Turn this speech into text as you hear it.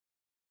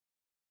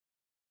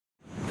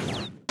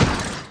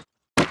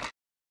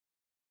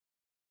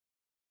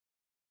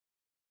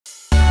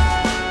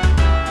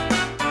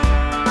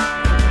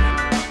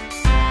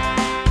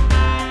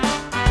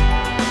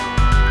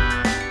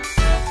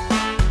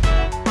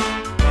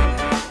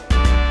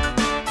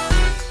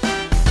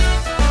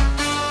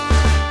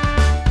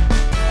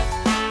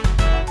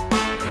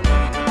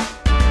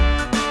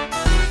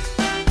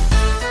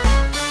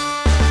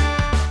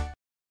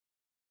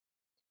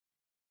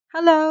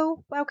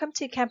welcome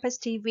to Campus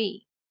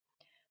TV.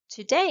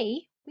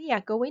 Today, we are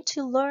going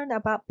to learn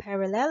about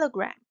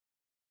parallelogram.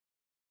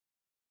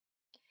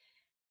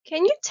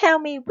 Can you tell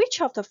me which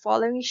of the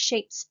following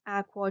shapes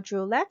are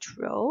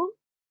quadrilateral?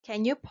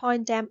 Can you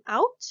point them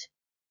out?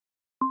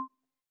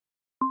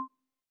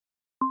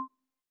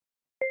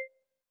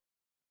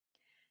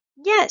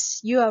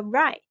 Yes, you are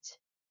right.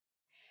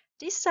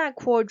 These are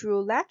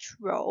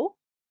quadrilateral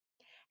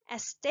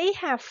as they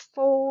have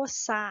 4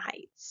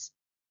 sides.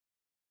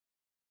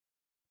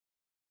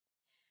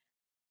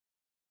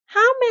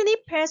 How many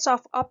pairs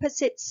of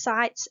opposite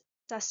sides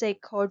does a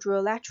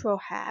quadrilateral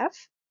have?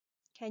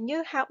 Can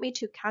you help me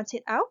to count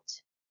it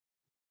out?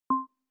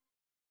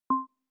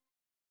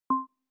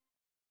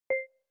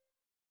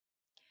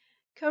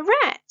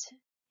 Correct.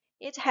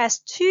 It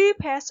has 2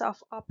 pairs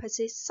of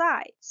opposite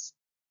sides.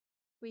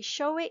 We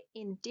show it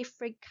in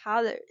different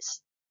colors.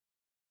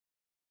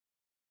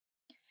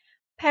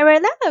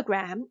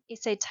 Parallelogram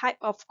is a type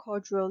of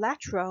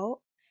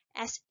quadrilateral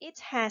as it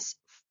has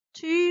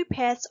 2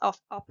 pairs of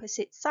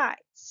opposite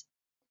sides,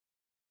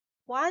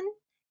 1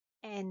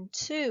 and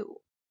 2.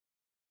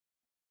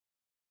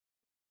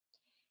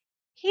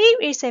 Here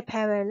is a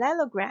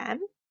parallelogram.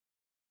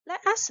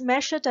 Let us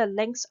measure the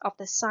length of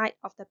the side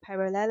of the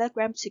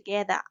parallelogram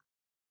together.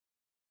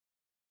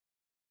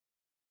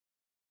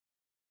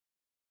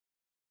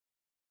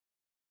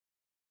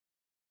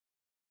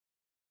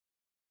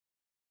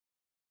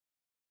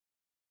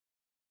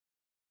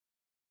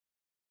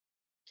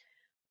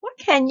 What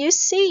can you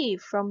see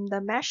from the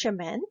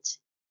measurement?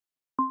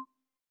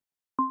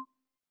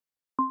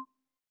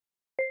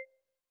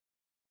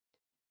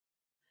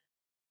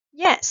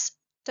 Yes,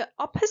 the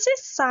opposite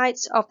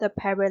sides of the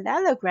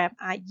parallelogram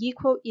are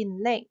equal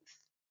in length.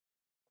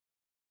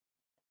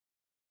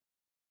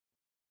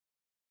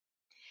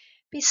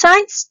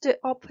 Besides the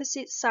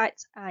opposite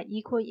sides are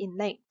equal in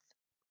length,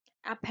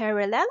 a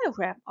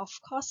parallelogram of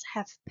course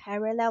have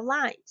parallel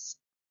lines.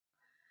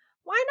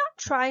 Why not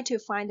try to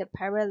find the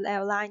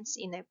parallel lines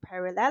in a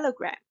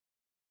parallelogram?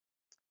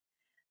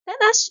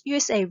 Let us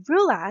use a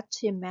ruler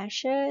to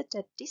measure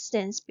the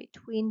distance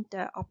between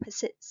the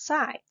opposite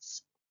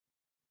sides.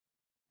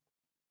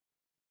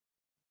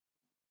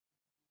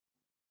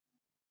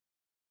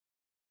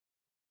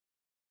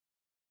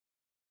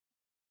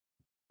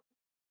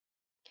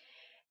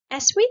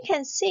 As we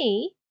can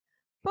see,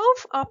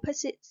 both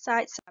opposite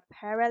sides are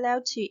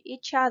parallel to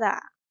each other,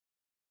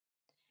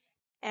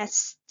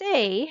 as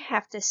they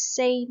have the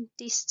same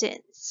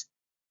distance.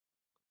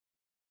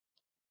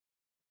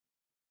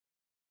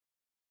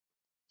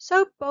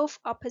 So both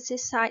opposite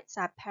sides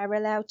are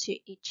parallel to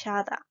each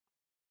other.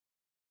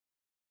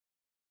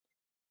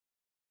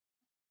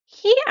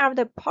 Here are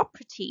the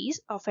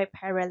properties of a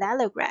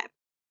parallelogram.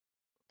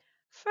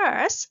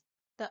 First,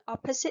 the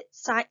opposite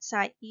sides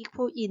are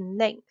equal in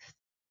length.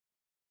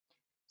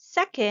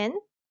 Second,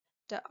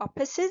 the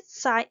opposite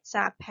sides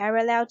are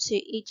parallel to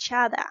each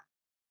other.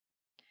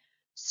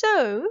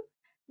 So,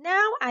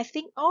 now I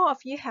think all of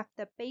you have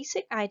the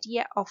basic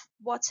idea of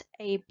what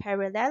a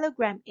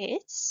parallelogram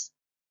is.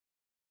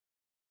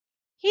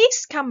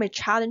 Here's come a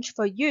challenge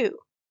for you.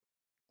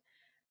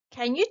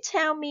 Can you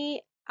tell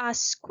me, are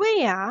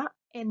square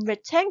and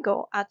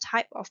rectangle a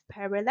type of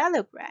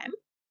parallelogram?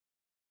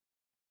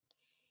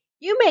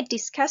 You may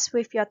discuss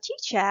with your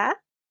teacher,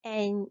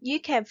 and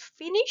you can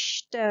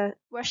finish the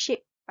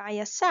worksheet by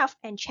yourself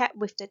and chat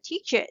with the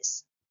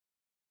teachers.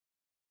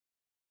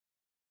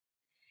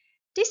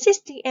 This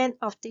is the end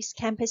of this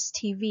Campus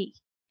TV.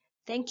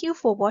 Thank you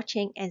for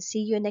watching and see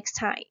you next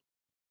time.